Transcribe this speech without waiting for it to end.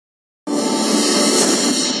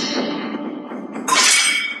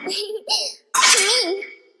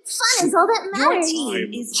is all that Your matters. team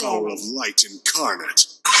I'm is the power banning. of light incarnate.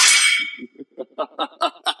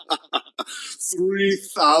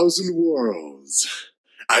 3,000 worlds,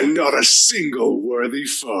 and not a single worthy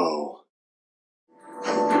foe.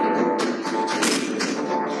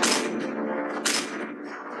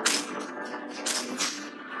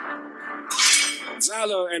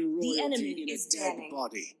 Valor and royalty The enemy in is a dead banning.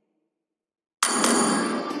 body.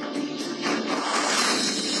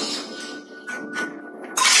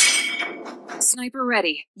 Sniper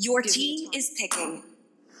ready. Your team is picking.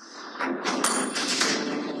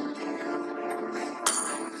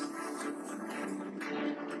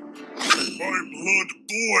 My blood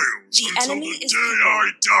boils The until enemy the is day picking.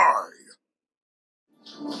 I die.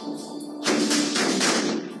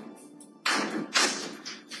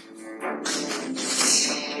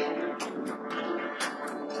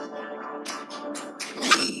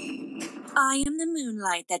 I am the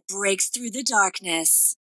moonlight that breaks through the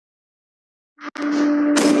darkness.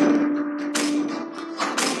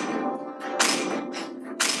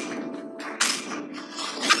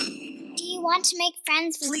 Do you want to make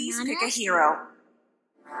friends with Please Nana? pick a hero.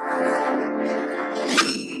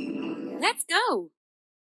 Let's go.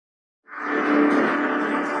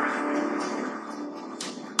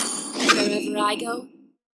 Wherever I go,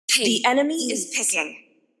 pain The enemy leads. is picking.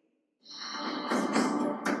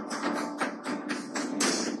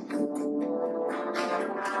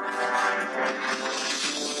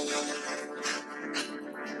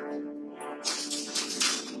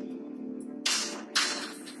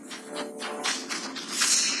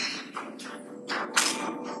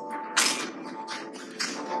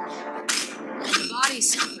 The body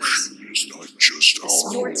suffers. It's not just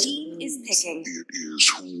our Your team is picking. it is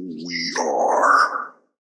who we are.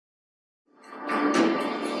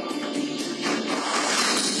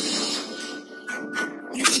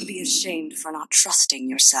 You should be ashamed for not trusting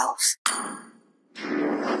yourself.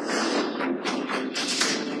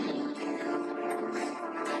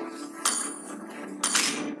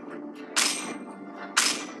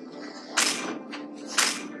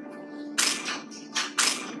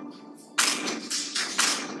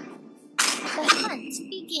 The hunt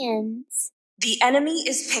begins. The enemy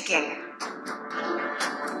is picking.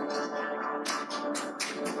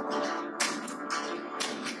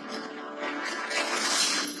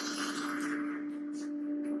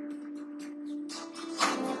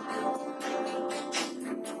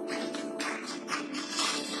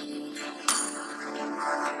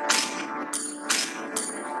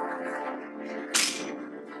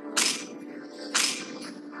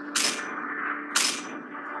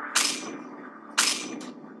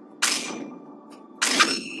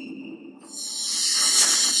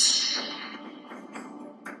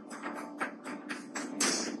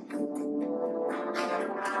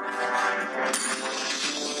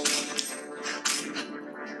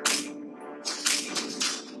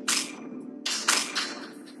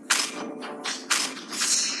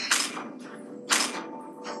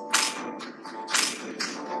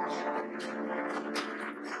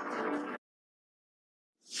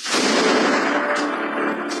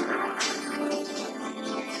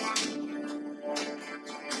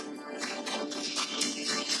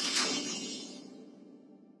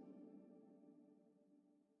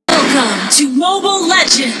 Welcome to Mobile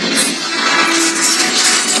Legends!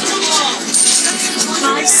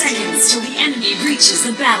 5 seconds till the enemy reaches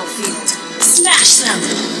the battlefield. Smash them!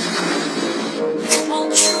 All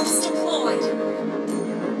troops deployed.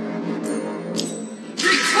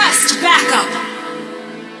 Request backup!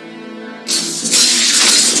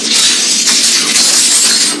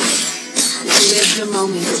 Live the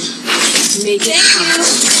moment. Make it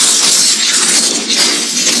count.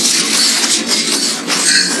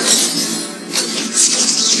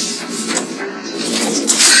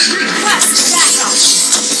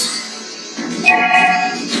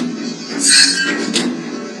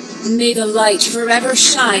 May the light forever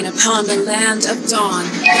shine upon the land of dawn.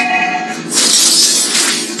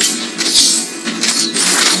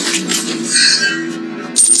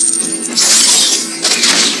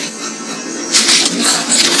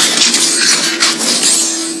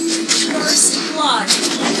 First blood.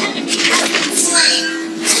 An enemy has been slain.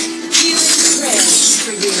 Healing prayers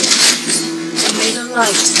for you. May the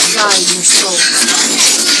light guide your soul.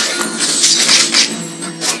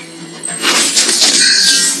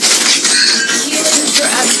 For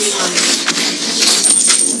everyone.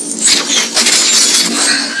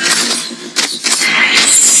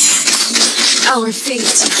 Our fate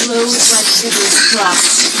flows like rivers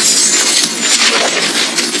crossed.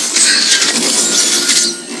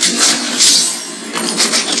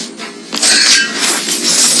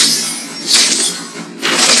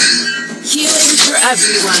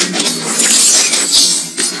 everyone.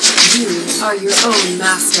 You are your own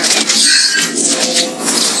master.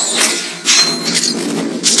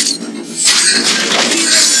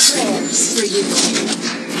 Prayers for you.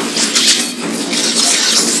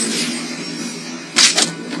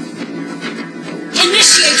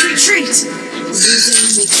 Initiate retreat!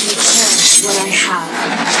 Losing makes me cherish what I have.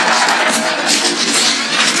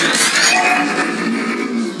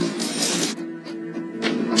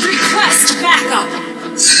 Request backup!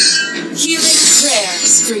 Healing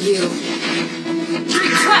prayers for you.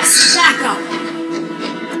 Request backup!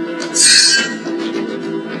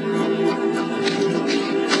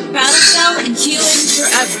 Battle cell and healing for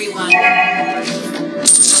everyone.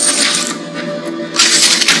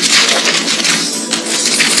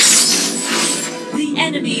 The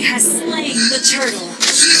enemy has slain the turtle.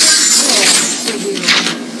 Healing prayers for you.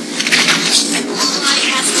 An ally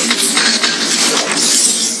has been slain.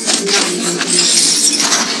 Not even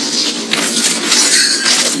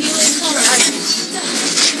healing for everyone.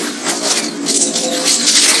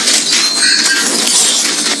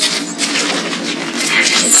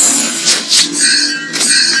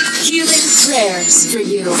 Healing prayers for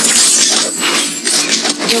you.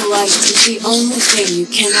 The light is the only thing you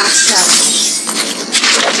cannot shadow.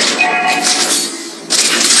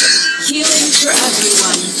 Healing for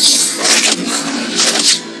everyone.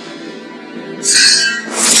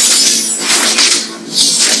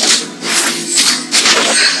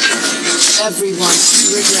 Everyone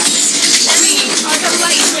regrets. We are the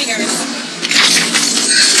light bringers.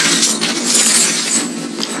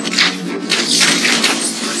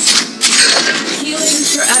 Healing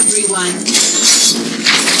for everyone.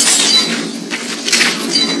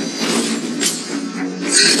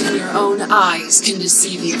 Even your own eyes can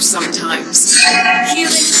deceive you sometimes.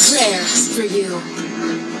 Healing prayers for you.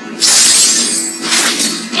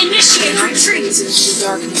 Initiate retreat into the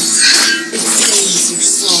darkness. It stains your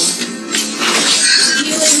soul.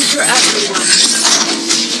 Healing for everyone.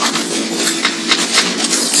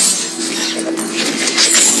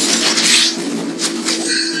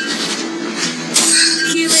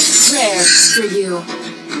 Healing prayers for you.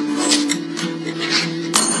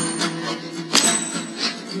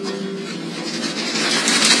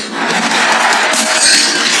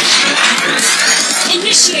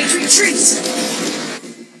 Initiate retreat!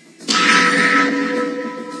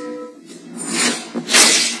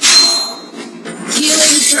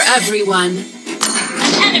 Healing for everyone.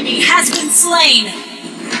 An enemy has been slain.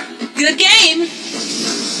 Good game.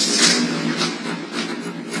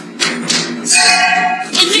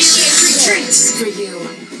 Initiate retreat for you.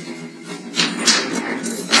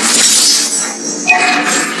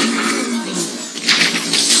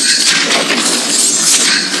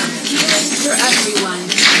 Healing for everyone.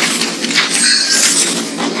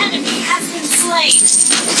 An enemy has been slain.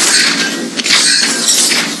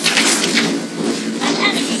 An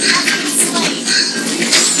enemy has been slain.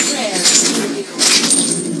 Prayers for you.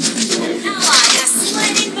 An ally has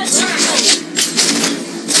slain the turtle.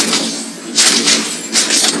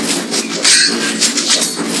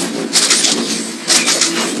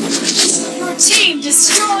 Your team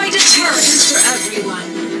destroyed a turret for everyone.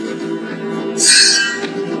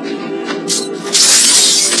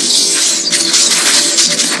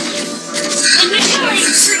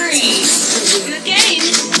 Initiating tree. Good game.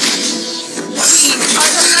 We are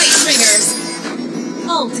the light bringers.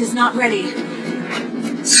 Ult is not ready.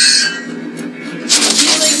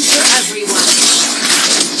 Healing for everyone.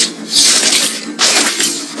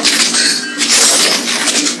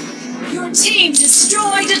 Your team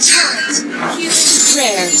destroyed a turret. Healing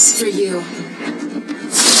prayers for you.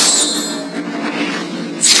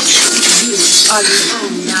 You are your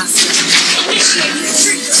own master. Initiate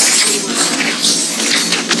retreat for everyone.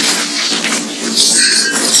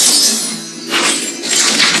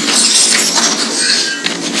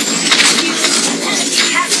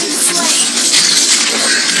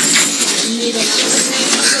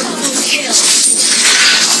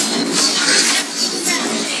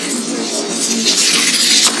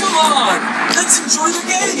 Come on, let's enjoy the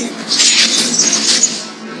game.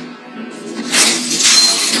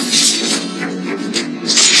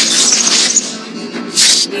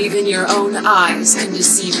 Even your own eyes can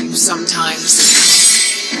deceive you sometimes.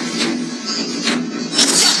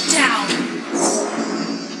 Shut down!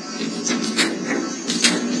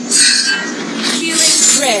 Healing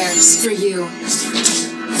prayers for you. An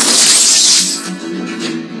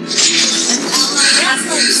ally has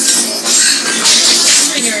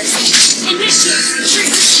Ringers, initiate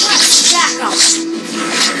retreat. Press backup.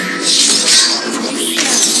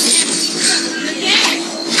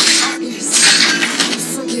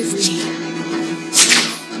 Forgive me.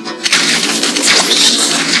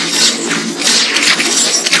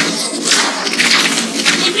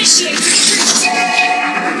 Initiate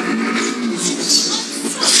retreat.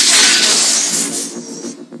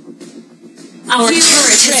 Our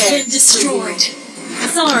turret has been destroyed.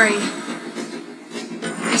 Sorry.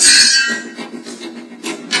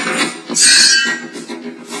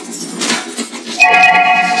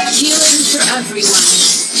 Healing for everyone.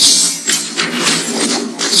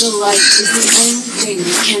 The light is the only thing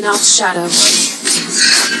we cannot shadow.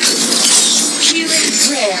 Healing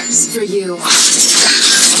prayers for you.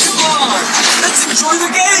 Come on! Let's enjoy the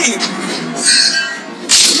game!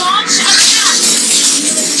 Launch attack!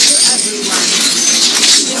 Healing for everyone.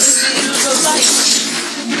 In the name of the light.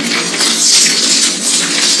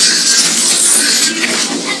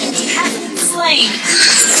 An enemy has been slain.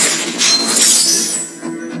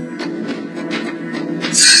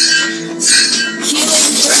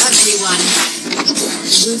 Healing for everyone.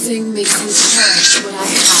 Losing makes me cherish what I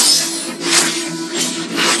have.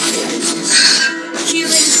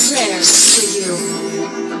 Healing prayers for you.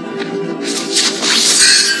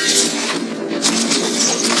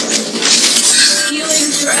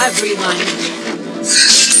 Healing for everyone.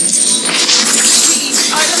 These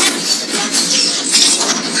are the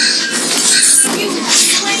You have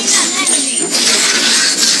slain an enemy.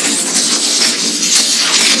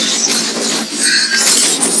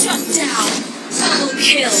 Shut down. Double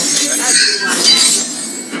kill for everyone.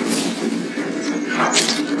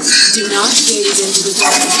 Do not gaze into the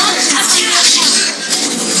dark.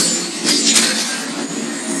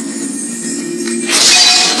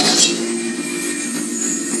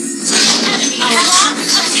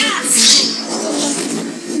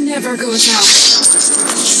 Never goes out.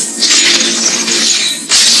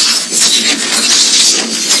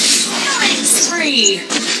 Killing spree.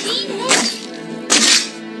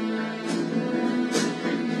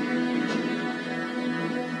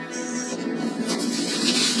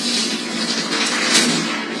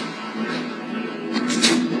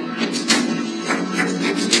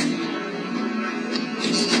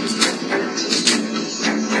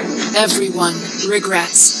 Everyone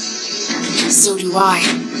regrets. So do I.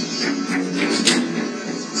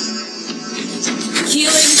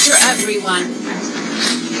 Healing for everyone.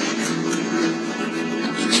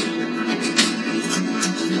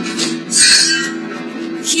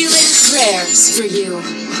 Healing prayers for you.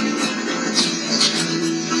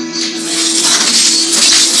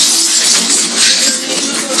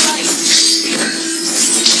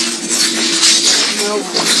 No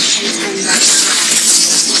one can turn back.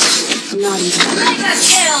 Not even. Mega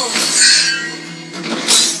kill!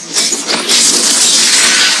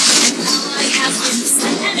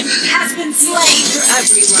 An enemy has been slain for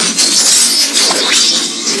everyone.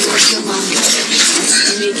 Work your mind.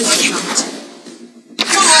 Make it count.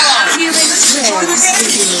 Come on! Healing prayers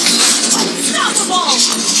for you. Unstoppable!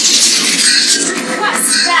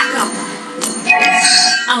 Request backup.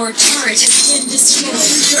 Our turret has been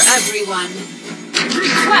destroyed for everyone.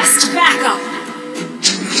 Request backup.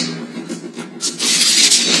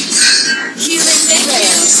 Healing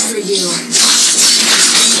prayers for you.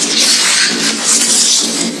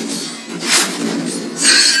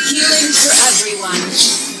 Healing for everyone.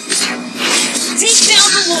 Take down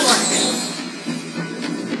the Lord.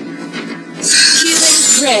 Healing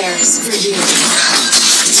prayers for you.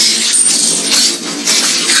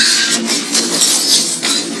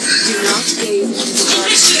 Do not gaze into the dark.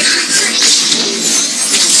 Initiate retreat.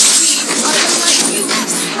 Are the light you have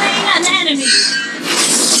slain an enemy.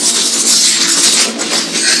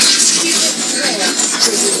 Healing prayers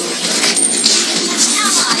for you. An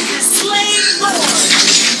ally has slain Lord.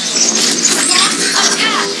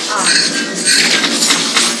 Attack!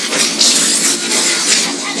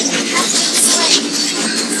 An enemy has been slain.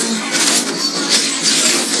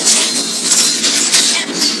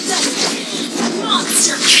 Enemy double kill.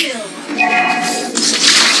 Monster kill.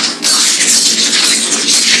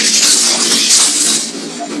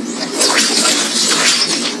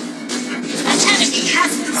 An enemy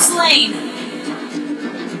has been slain.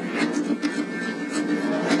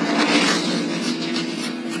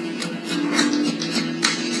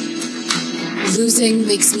 Losing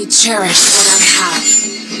makes me cherish what I have.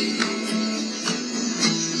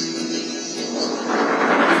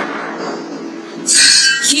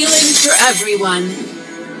 Healing for everyone.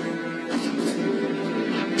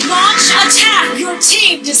 Launch attack! Your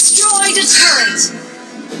team destroyed a turret.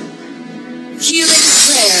 Healing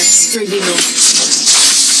prayers for you.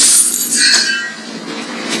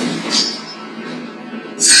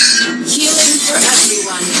 Healing for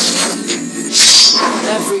everyone.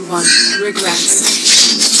 Everyone regrets.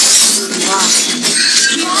 Why?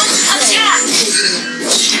 Launch attack!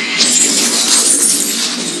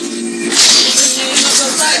 In the name of the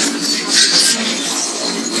light.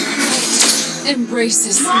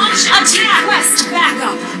 embraces Launch attack! Request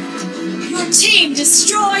backup! Your team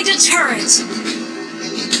destroyed a turret!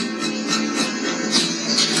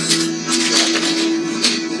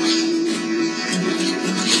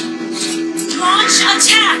 Launch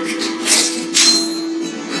attack!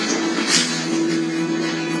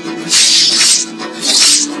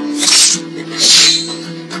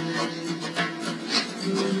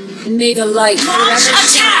 May the light forever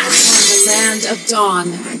shine on the land of dawn.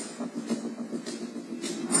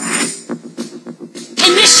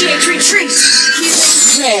 Initiate retreat! Healing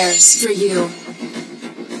prayers for you.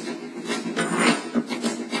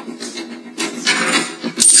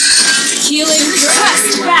 Healing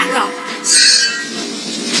request backup!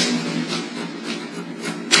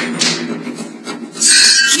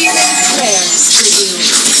 Healing prayers for you.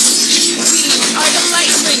 We are the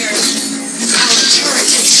light bringers. Our turret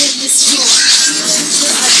has been destroyed. Healing for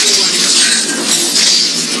everyone.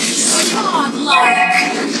 Godlike.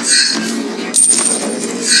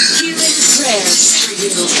 Healing prayers for you.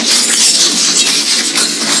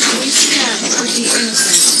 We stand with the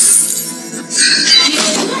innocent.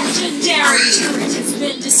 Healing legendary. Our turret has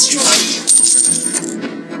been destroyed.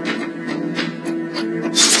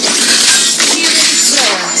 Healing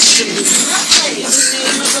prayers for you. Pray in the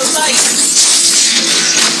name of the light.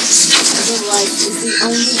 The light is the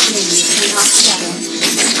only thing you cannot shadow.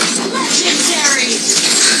 Legendary!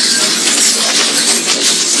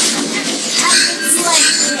 Slay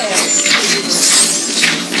prayers for you.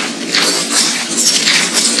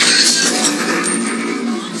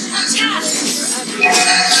 Attack for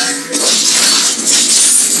everyone.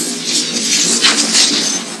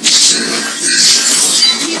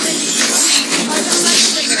 Healing, we are the light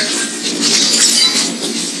bringers.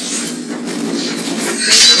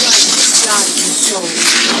 May the light guide your soul.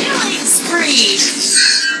 Killing spree!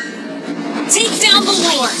 Take down the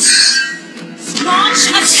Lord! Launch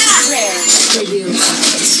attack! Prayers for you.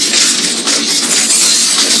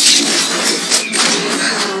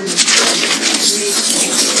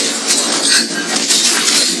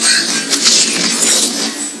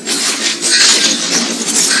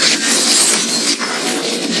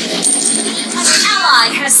 An ally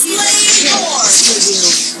has slain Lord!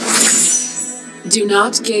 Do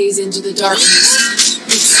not gaze into the darkness.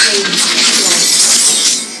 It stains your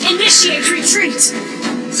soul. Initiate retreat!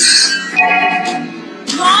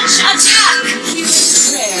 Launch attack! Healing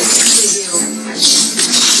prayers for you.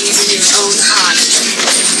 Even your own eye.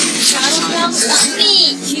 Shadow belt of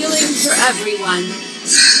me! Healing for everyone.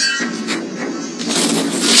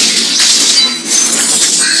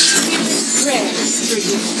 Healing prayers for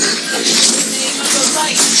you. In the name of the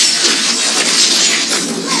light.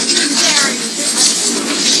 Legendary!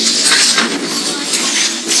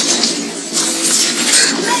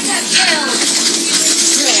 Mega kill! Healing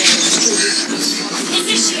prayers for you.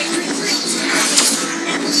 Initiate retreat!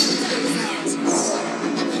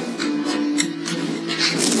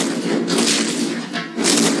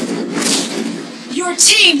 Your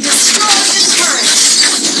team destroyed the turret!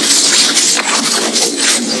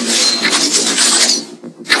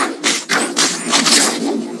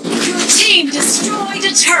 Your team destroyed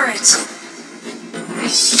a turret!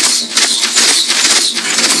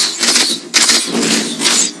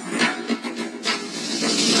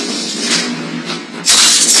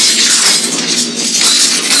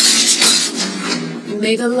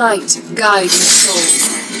 May the light guide your souls.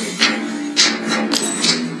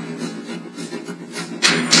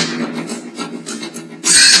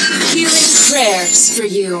 Healing prayers for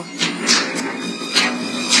you.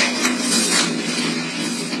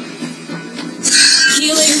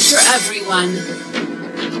 Healing for everyone.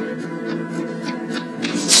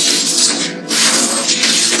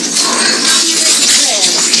 Healing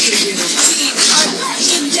prayers for you. Team are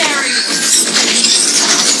legendary.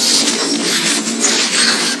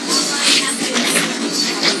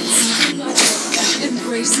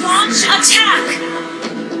 Launch attack!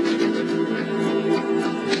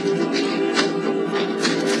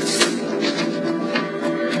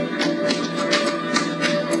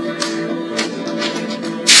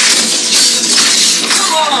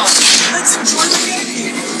 Come on! Let's enjoy the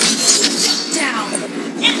game! Down!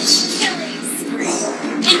 And killing spree!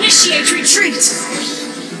 Initiate retreat!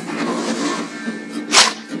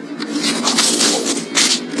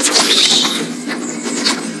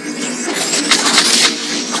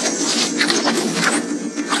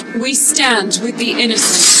 We stand with the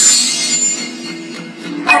innocent.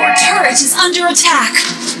 Our turret is under attack.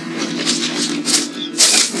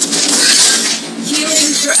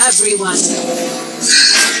 Healing for everyone.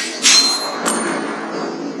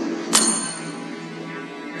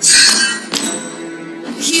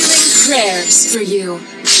 Healing prayers for you.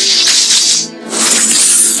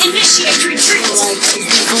 Initiate retreat. Light is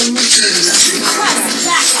the only thing that requests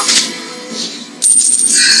backup.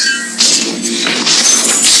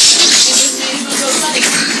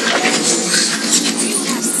 You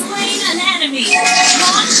have slain an enemy.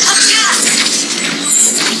 Launch attack.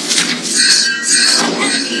 An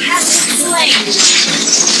enemy has been slain.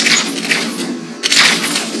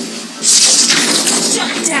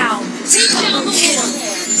 Shut down. Take down the war.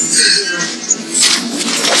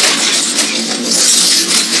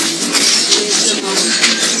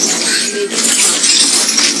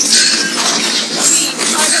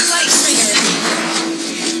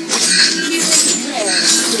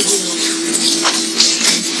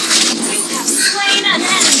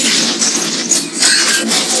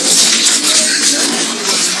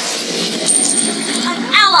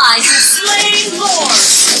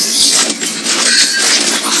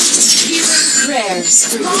 Prayers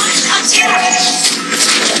for you.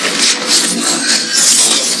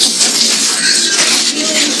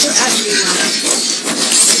 Healing for everyone.